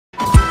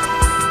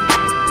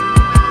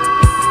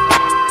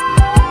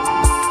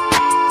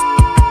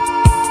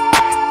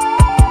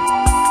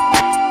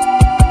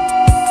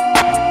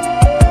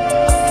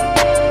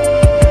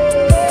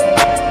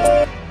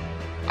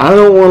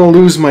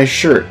lose my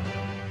shirt.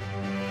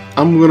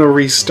 I'm gonna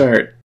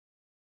restart.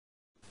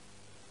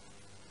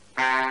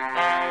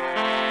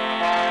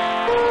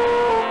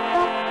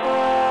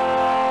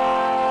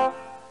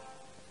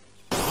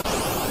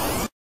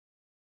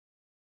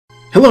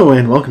 Hello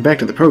and welcome back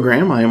to the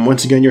program. I am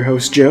once again your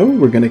host, Joe.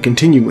 We're going to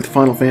continue with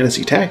Final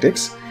Fantasy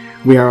Tactics.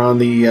 We are on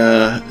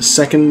the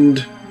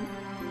second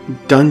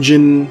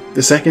dungeon,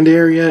 the second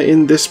area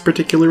in this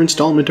particular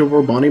installment of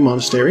Orbani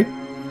Monastery.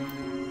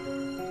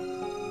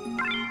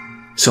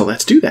 So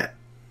let's do that.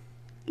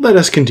 Let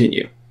us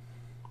continue.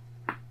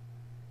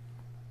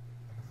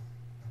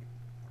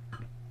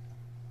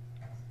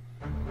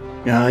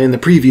 In the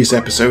previous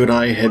episode,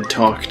 I had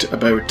talked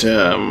about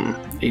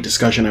a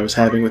discussion I was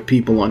having with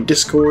people on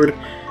Discord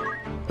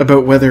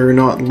about whether or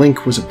not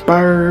Link was a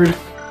bard.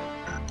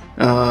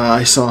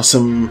 I saw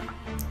some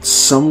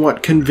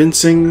somewhat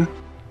convincing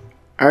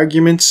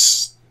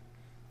arguments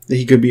that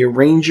he could be a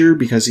ranger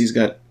because he's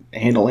got a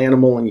handle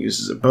animal and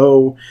uses a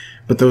bow,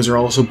 but those are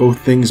also both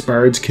things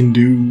bards can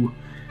do,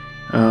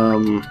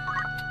 and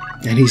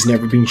he's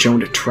never been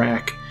shown to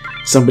track.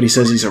 Somebody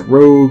says he's a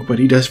rogue, but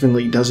he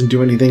definitely doesn't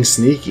do anything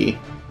sneaky.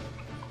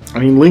 I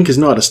mean, Link is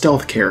not a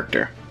stealth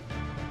character.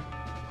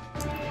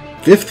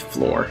 5th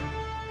floor.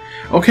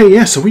 Okay,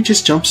 yeah, so we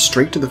just jumped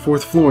straight to the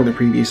 4th floor in the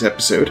previous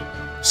episode,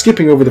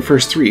 skipping over the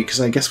first 3, because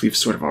I guess we've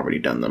sort of already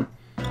done them.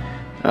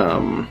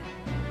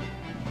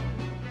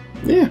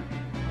 Yeah.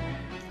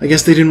 I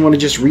guess they didn't want to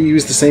just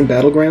reuse the same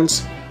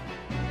battlegrounds.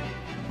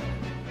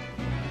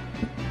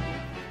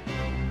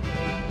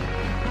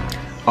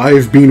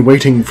 I've been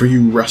waiting for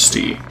you,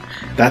 Rusty.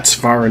 That's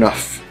far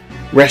enough.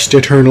 Rest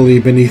eternally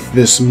beneath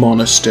this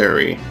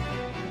monastery.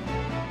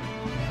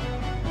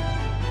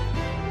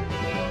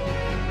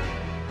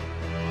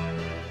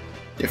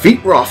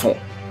 Defeat Raffle.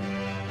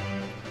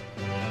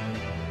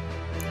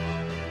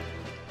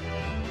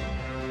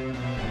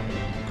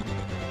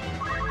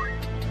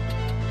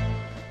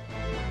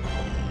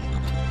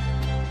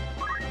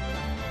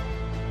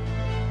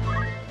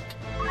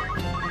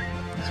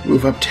 Let's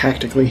move up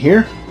tactically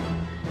here.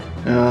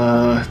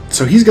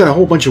 So he's got a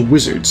whole bunch of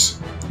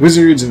wizards.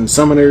 Wizards and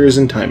summoners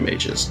and time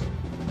mages.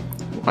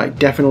 I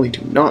definitely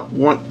do not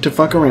want to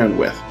fuck around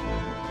with.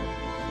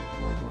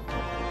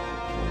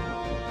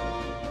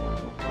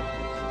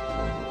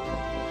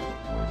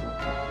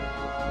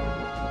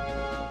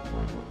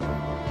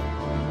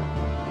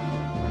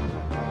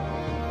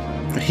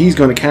 He's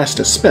going to cast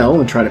a spell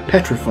and try to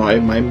petrify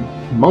my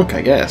monk,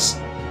 I guess.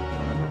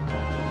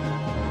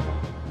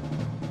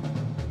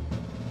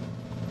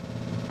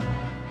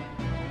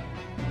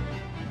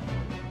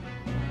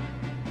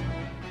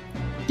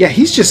 Yeah,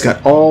 he's just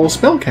got all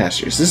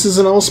spellcasters. This is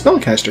an all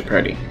spellcaster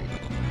party.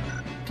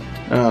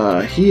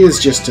 He is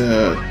just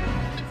a...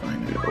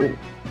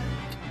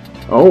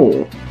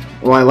 Oh.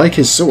 Well, I like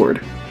his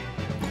sword.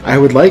 I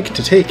would like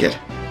to take it.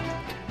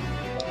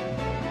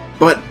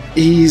 But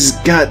he's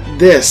got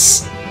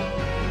this.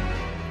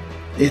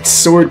 Its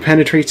sword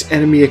penetrates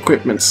enemy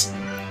equipments.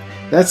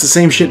 That's the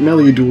same shit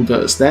Meliodul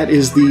does. That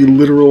is the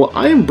literal,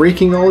 I am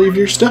breaking all of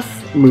your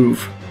stuff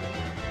move.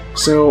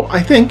 So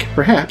I think,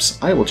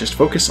 perhaps, I will just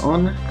focus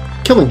on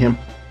killing him.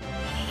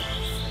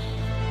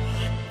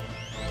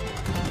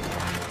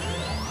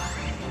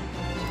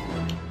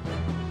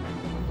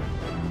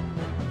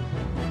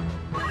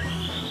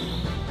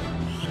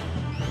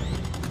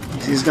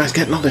 These guys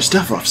getting all their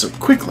stuff off so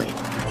quickly.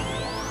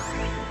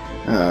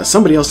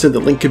 Somebody else said that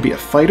Link could be a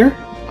fighter.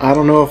 I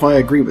don't know if I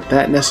agree with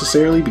that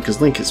necessarily,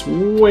 because Link is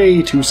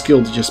way too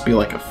skilled to just be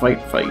like a fight.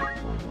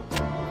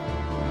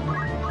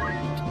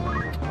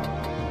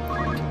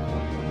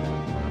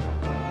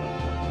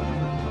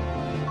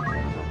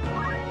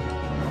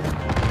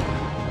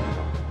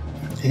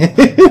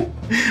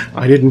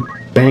 I didn't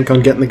bank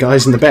on getting the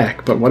guys in the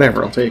back, but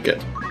whatever, I'll take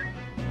it.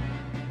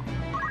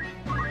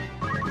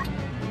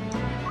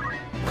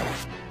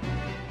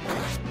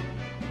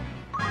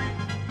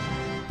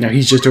 Now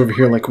he's just over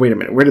here like, wait a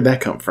minute, where did that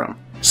come from?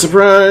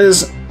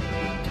 Surprise!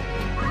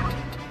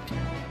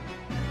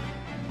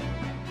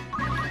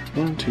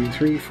 1, 2,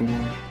 3, 4.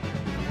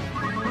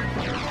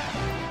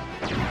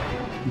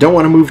 Don't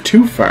want to move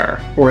too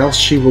far, or else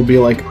she will be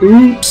like,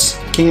 oops,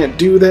 can't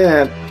do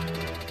that.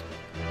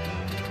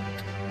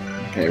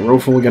 Okay,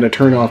 Roful we gotta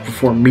turn off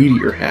before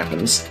Meteor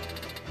happens.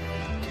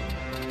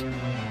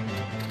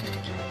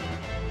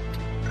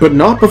 But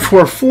not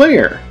before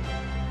Flare!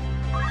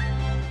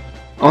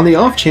 On the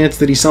off chance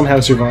that he somehow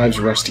survives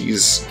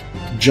Rusty's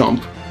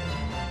jump.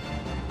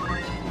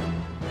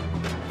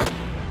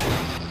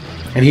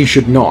 And he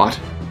should not,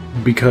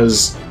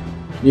 because,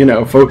 you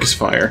know, focus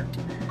fire.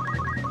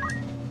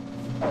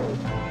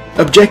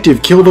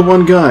 Objective, kill the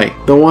one guy.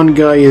 The one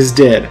guy is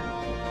dead.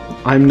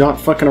 I'm not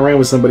fucking around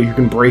with somebody who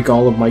can break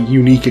all of my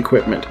unique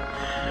equipment.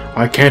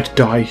 I can't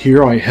die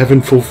here, I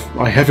haven't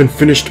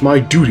finished my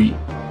duty.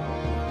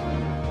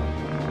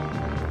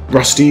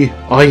 Rusty,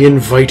 I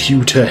invite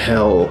you to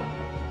hell.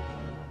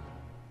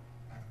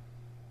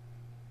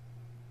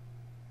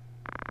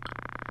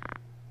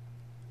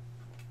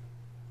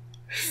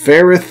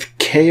 Ferrith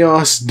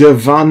Chaos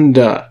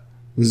Devanda.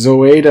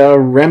 Zoeda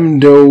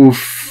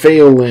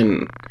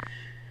Remdophalin.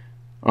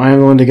 I am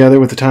the one together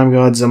with the time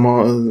god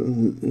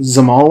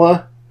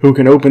Zamala, who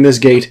can open this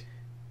gate.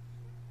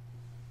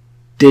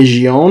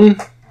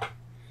 Dejion?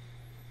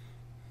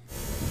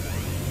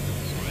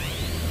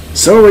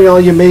 Sorry, all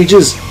you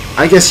mages.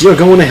 I guess you're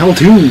going to hell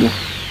too.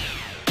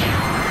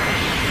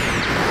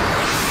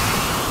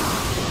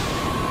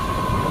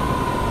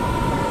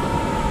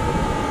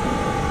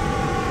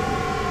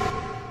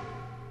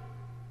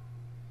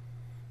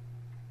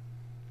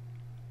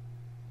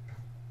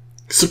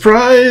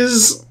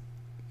 Surprise!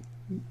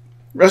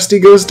 Rusty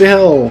goes to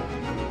hell.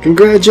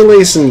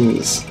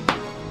 Congratulations.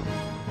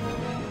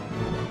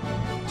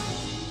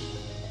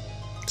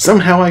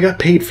 Somehow I got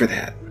paid for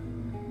that.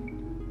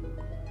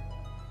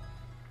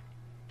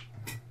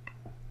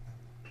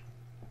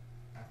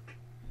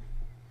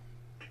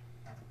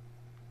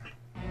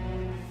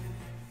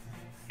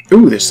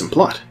 Ooh, there's some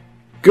plot.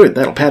 Good,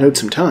 that'll pad out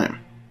some time.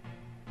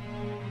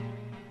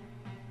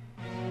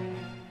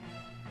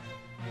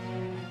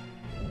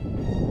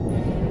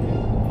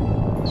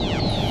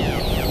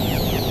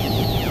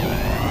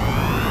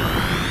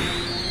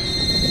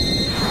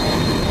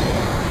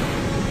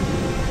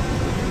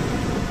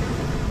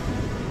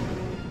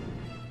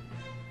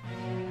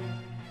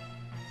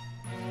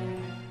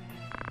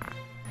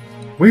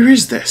 Where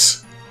is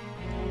this?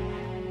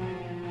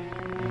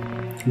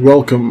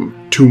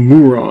 Welcome to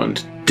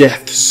Murond,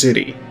 Death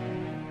City.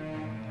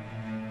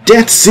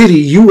 Death City,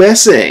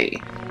 USA!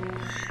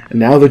 And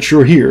now that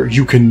you're here,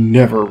 you can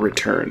never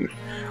return.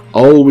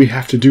 All we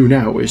have to do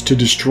now is to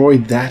destroy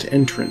that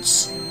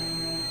entrance.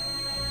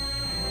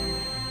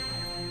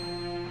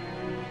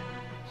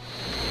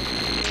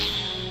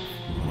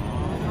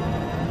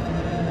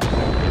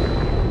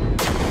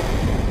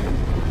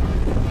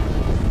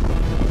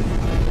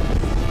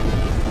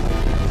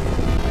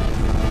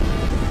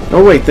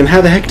 Oh wait, then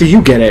how the heck do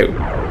you get out?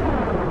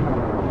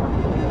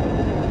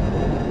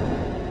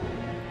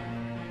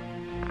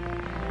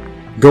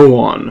 Go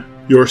on.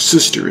 Your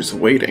sister's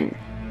waiting.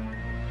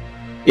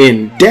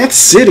 In Death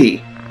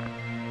City!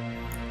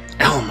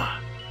 Elma.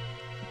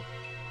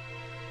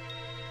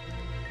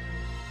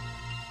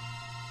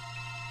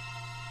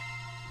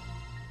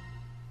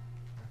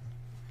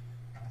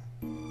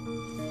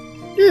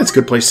 Yeah, it's a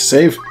good place to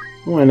save.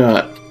 Why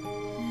not?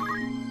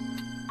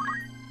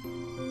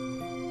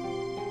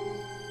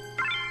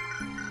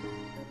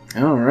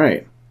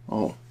 Alright.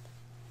 Oh.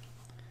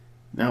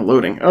 Now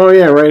loading. Oh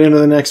yeah, right into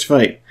the next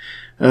fight.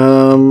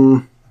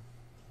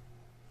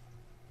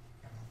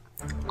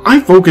 I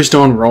focused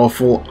on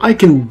Rawful. I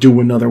can do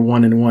another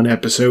one-in-one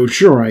episode.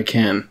 Sure I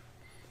can.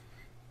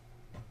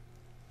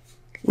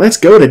 Let's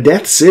go to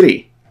Death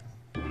City.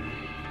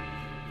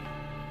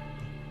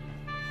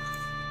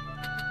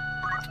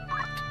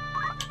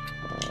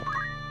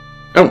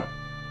 Oh.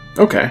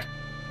 Okay.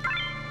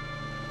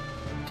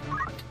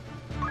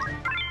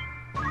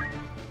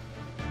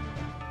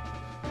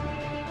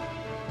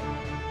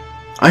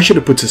 I should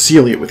have put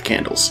Cecilia with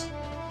candles.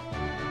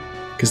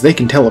 Because they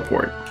can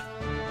teleport.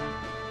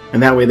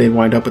 And that way they'd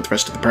wind up with the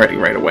rest of the party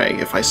right away,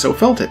 if I so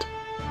felt it.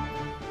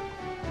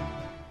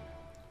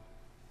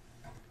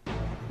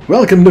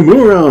 Welcome to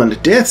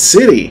Murond, Death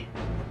City!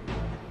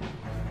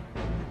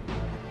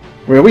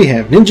 Where we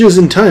have ninjas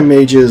and time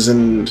mages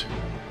and...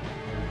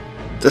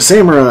 the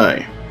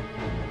samurai.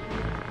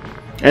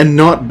 And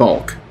not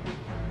Bulk.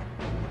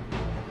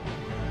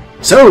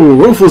 So,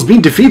 Rofl's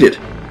been defeated.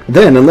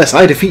 Then, unless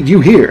I defeat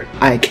you here,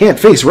 I can't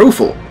face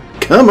Rofl.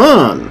 Come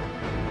on!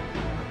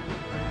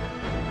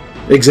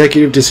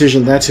 Executive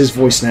decision, that's his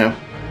voice now.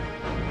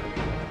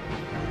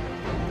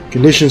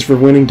 Conditions for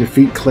winning,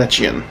 defeat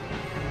Kletchian.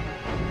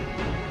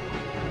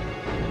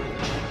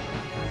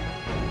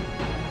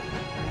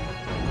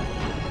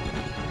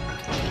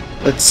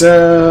 Let's,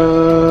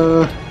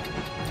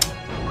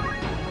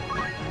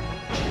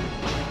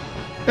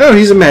 Oh,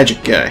 he's a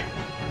magic guy.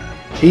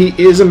 He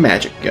is a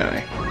magic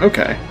guy.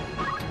 Okay.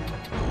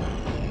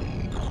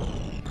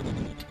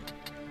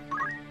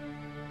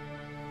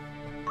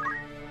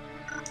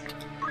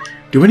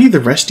 Do any of the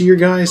rest of your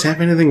guys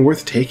have anything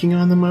worth taking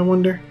on them, I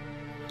wonder?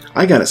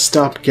 I gotta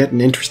stop getting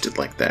interested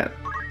like that.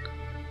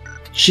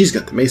 She's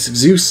got the Mace of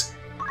Zeus.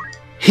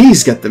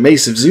 He's got the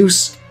Mace of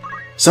Zeus.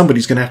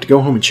 Somebody's gonna have to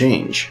go home and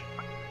change.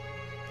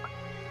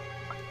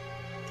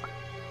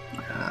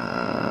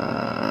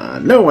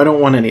 No, I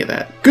don't want any of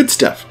that. Good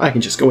stuff. I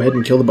can just go ahead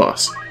and kill the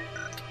boss.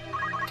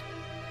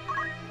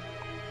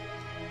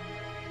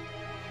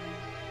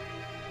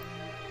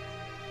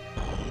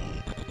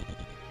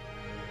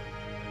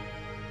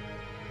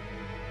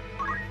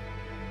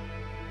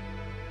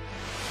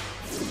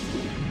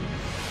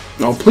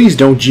 Oh, please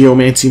don't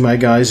geomancy my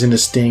guys into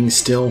staying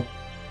still.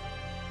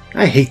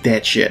 I hate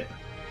that shit.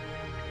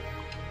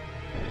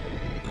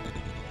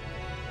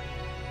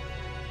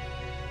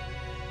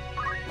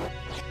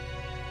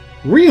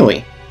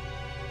 Really?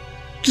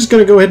 Just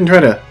gonna go ahead and try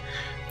to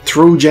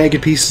throw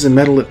jagged pieces of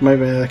metal at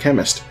my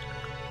chemist.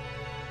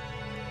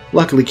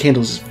 Luckily,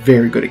 Candles is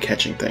very good at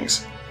catching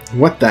things.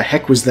 What the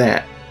heck was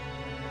that?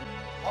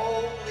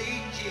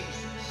 Holy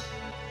Jesus.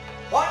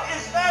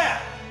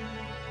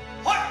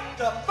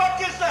 the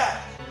fuck is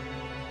that?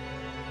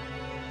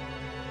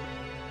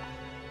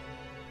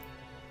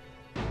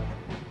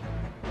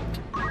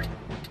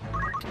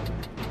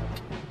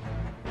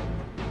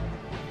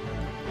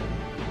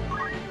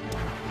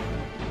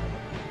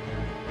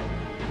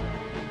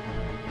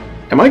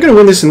 Am I gonna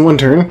win this in one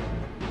turn?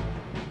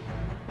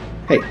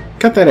 Hey,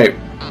 cut that out.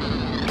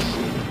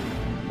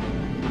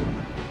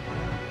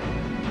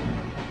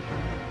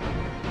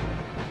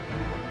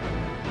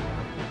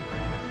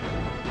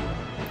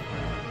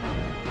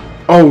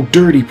 Oh,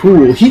 dirty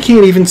pool. He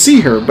can't even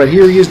see her, but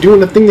here he is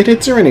doing a thing that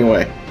hits her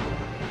anyway.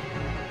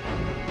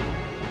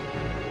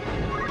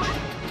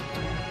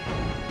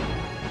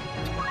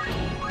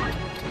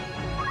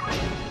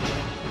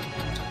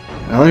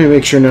 Now let me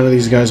make sure none of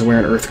these guys are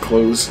wearing Earth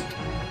clothes.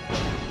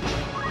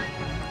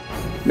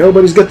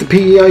 Nobody's got the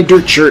PEI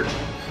dirt shirt.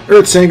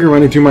 Earth's anger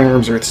running through my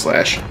arms, Earth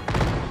slash.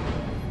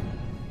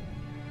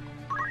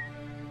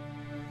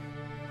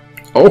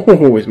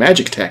 Oh, his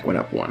magic attack went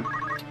up one.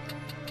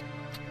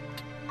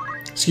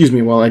 Excuse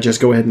me while I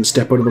just go ahead and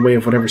step out of the way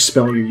of whatever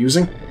spell you're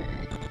using.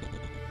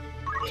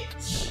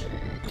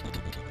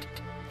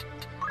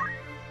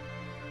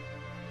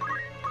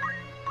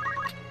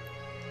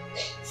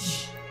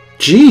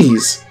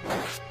 Jeez!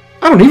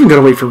 I don't even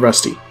gotta wait for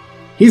Rusty.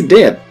 He's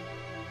dead.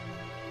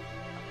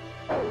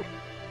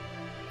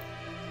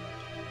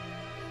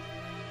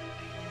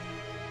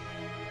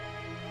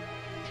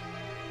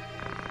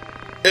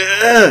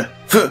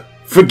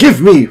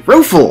 Forgive me,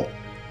 Rofel!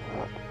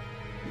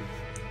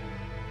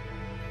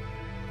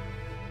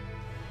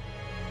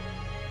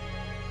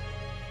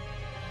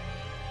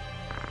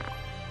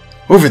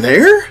 Over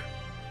there?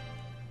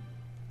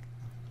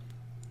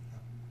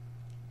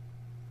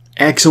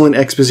 Excellent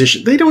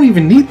exposition. They don't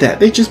even need that.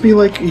 They just be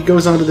like, he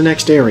goes on to the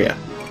next area.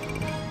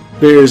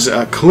 There's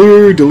a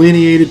clear,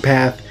 delineated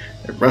path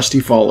that Rusty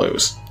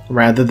follows,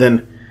 rather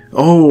than,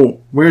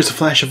 oh, where's the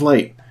flash of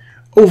light?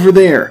 Over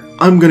there.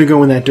 I'm gonna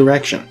go in that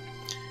direction.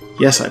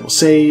 Yes, I will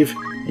save,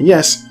 and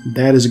yes,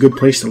 that is a good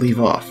place to leave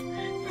off.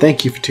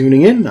 Thank you for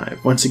tuning in.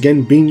 I've once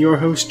again been your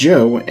host,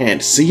 Joe,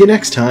 and see you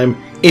next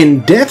time in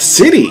Death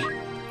City!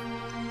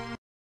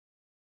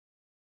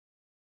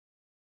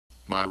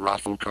 My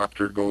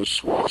rafflecopter goes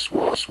swa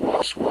swa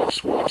swa swa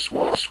swa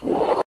swa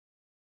swa.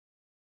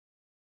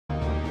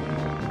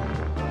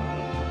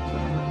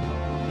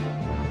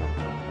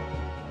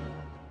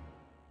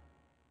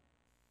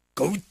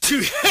 Go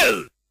to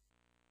hell!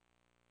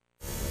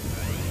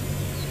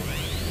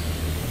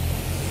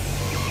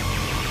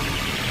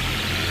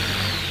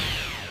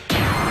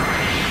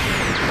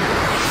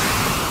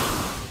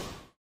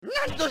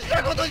 Nantoし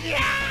たことじ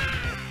ゃ